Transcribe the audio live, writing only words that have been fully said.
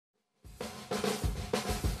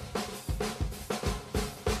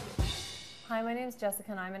Hi, my name is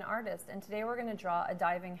Jessica and I'm an artist, and today we're going to draw a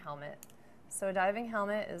diving helmet. So a diving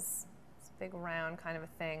helmet is this big round kind of a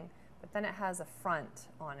thing, but then it has a front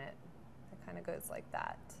on it. It kind of goes like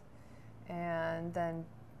that. And then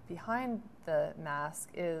behind the mask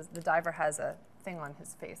is the diver has a thing on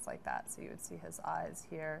his face like that, so you would see his eyes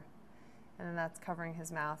here. And then that's covering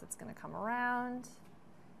his mouth. It's going to come around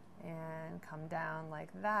and come down like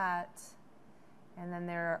that. And then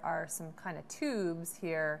there are some kind of tubes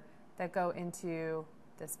here that go into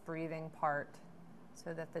this breathing part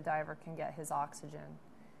so that the diver can get his oxygen.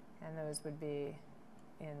 And those would be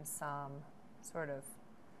in some sort of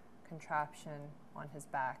contraption on his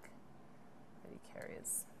back that he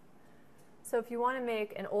carries. So if you want to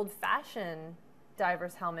make an old-fashioned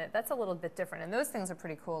diver's helmet, that's a little bit different. And those things are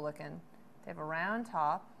pretty cool looking. They have a round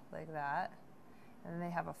top like that, and then they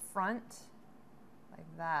have a front like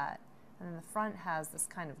that. And then the front has this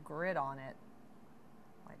kind of grid on it,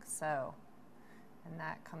 like so. And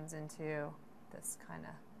that comes into this kind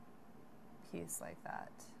of piece like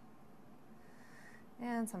that.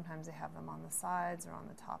 And sometimes they have them on the sides or on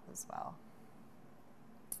the top as well.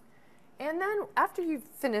 And then after you've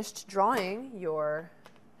finished drawing your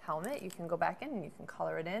helmet, you can go back in and you can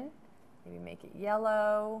color it in. Maybe make it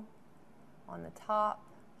yellow on the top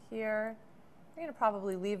here. You're going to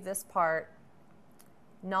probably leave this part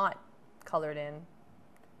not colored in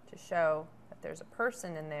to show that there's a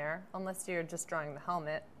person in there, unless you're just drawing the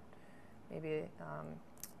helmet. Maybe you're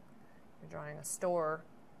drawing a store,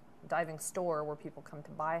 a diving store where people come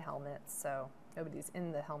to buy helmets, so nobody's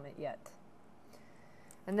in the helmet yet.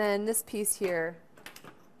 And then this piece here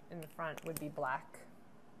in the front would be black.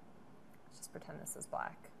 Let's just pretend this is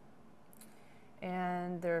black.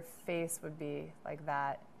 And their face would be like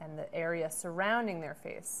that, and the area surrounding their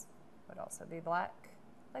face would also be black,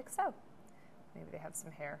 like so. Maybe they have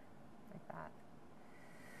some hair like that.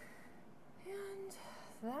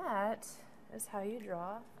 And that is how you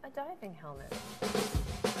draw a diving helmet.